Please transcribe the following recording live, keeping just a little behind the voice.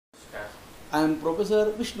I am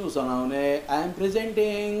Professor Vishnu SONAWANE. I am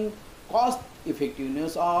presenting cost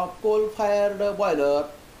effectiveness of coal-fired boiler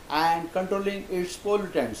and controlling its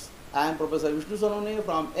pollutants. I am Professor Vishnu SONAWANE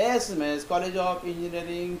from ASMS College of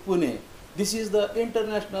Engineering, Pune. This is the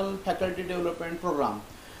International Faculty Development Program.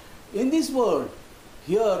 In this world,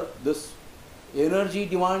 here this energy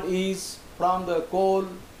demand is from the coal,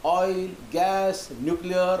 oil, gas,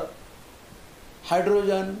 nuclear,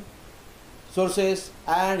 hydrogen sources,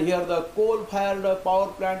 and here the coal-fired power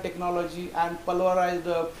plant technology and pulverized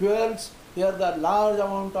fuels. Here the large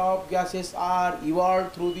amount of gases are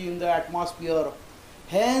evolved through in the atmosphere.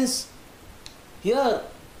 Hence, here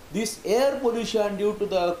this air pollution due to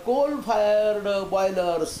the coal-fired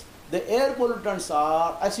boilers, the air pollutants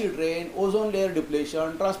are acid rain, ozone layer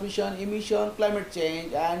depletion, transmission, emission, climate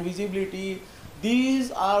change, and visibility.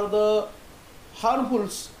 These are the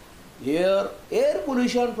harmfuls. Here air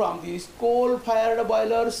pollution from these coal-fired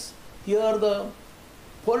boilers. Here the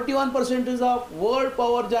 41% of world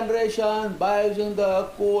power generation by using the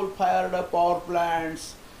coal-fired power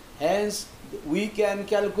plants. Hence, we can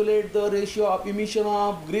calculate the ratio of emission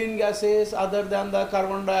of green gases other than the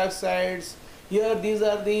carbon dioxides. Here these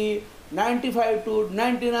are the 95 to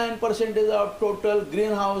 99% of total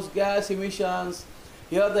greenhouse gas emissions.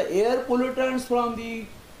 Here the air pollutants from the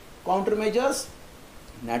countermeasures: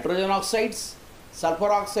 nitrogen oxides,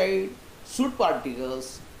 sulfur oxide, soot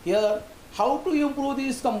particles. Here how to improve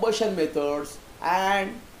these combustion methods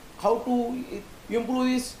and how to improve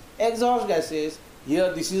these exhaust gases.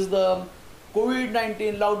 Here this is the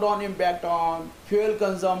COVID-19 lockdown impact on fuel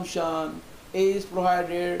consumption is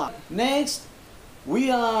provided. Next,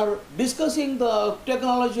 we are discussing the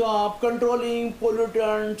technology of controlling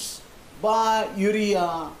pollutants by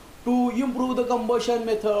urea to improve the combustion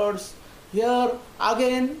methods. Here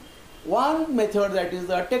again one method, that is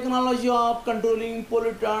the technology of controlling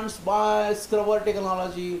pollutants by scrubber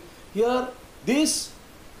technology. Here this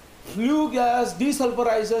flue gas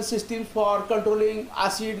desulfurization system for controlling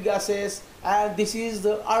acid gases, and this is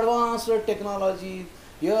the advanced technology.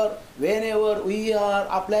 Here whenever we are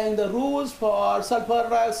applying the rules for sulfur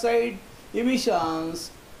dioxide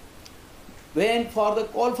emissions, when for the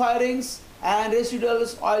coal firings and residual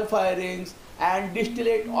oil firings and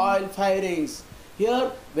distillate oil firings,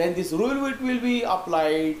 here when this rule will be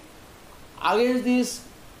applied against this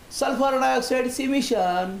sulfur dioxide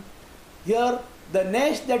emission, here the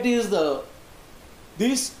next, that is the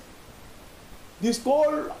this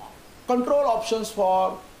coal control options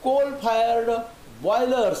for coal fired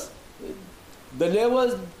boilers, the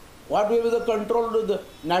levels, what will be the control to the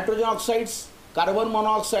nitrogen oxides, carbon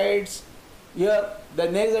monoxides. Here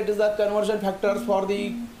the next, that is the conversion factors for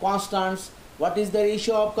the constants. What is the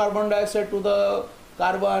ratio of carbon dioxide to the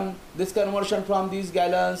carbon, this conversion from these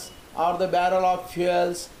gallons or the barrel of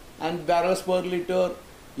fuels and barrels per liter.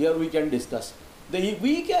 Here we can discuss.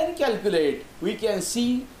 We can calculate, we can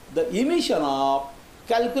see the emission of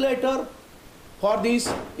calculator for this.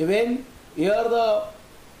 When here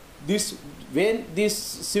this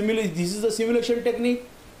is the simulation technique.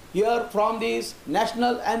 Here from these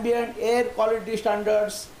national ambient air quality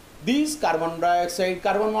standards, these carbon dioxide,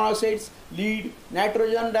 carbon monoxides, lead,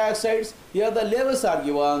 nitrogen dioxides, here the levels are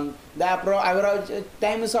given, the average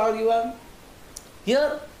times are given.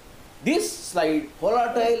 Here this slide,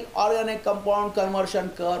 volatile organic compound conversion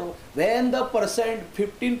curve, when the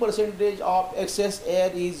 15% of excess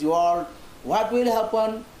air is evolved, what will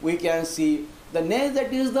happen we can see. The next,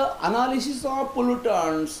 that is the analysis of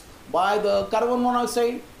pollutants by the carbon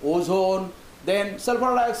monoxide, ozone, then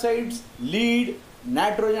sulfur dioxides, lead,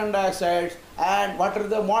 nitrogen dioxides, and what are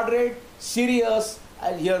the moderate, serious,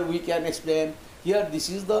 and here we can explain. Here this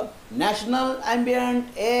is the national ambient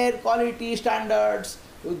air quality standards.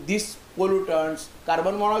 These pollutants,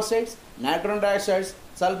 carbon monoxides, nitrogen dioxides,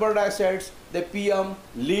 sulfur dioxides, the PM,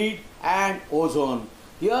 lead, and ozone.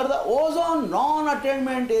 Here the ozone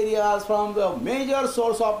non-attainment areas from the major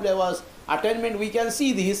source of levels. Attainment, we can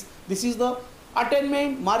see this. This is the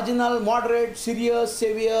attainment, marginal, moderate, serious,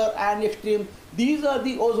 severe, and extreme. These are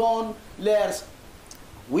the ozone layers.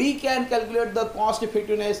 We can calculate the cost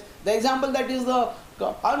effectiveness. The example, that is the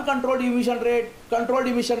uncontrolled emission rate, controlled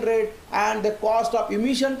emission rate, and the cost of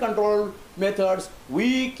emission control methods.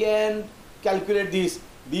 We can calculate this.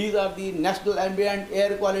 These are the national ambient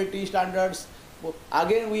air quality standards.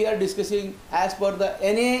 Again we are discussing as per the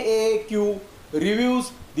NAAQ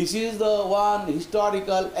reviews. This is the one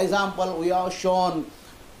historical example we have shown.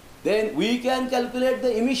 Then we can calculate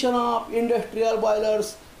the emission of industrial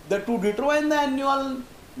boilers. To determine the annual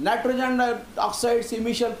nitrogen dioxide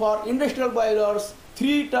emission for industrial boilers,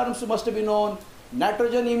 three terms must be known: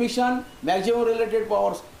 nitrogen emission, maximum related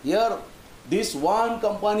powers. Here this one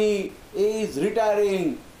company is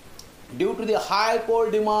retiring due to the high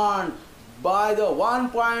coal demand by the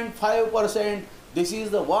 1.5%. This is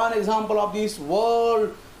the one example of this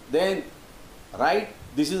world. Then, right,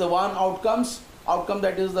 this is the one outcome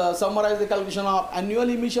that is the summarize the calculation of annual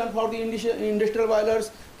emission for the industrial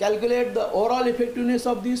boilers, calculate the overall effectiveness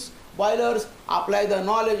of these boilers, apply the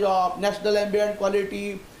knowledge of national ambient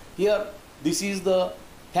quality. Here, this is the,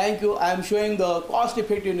 thank you, I am showing the cost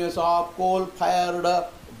effectiveness of coal fired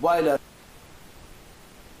boiler.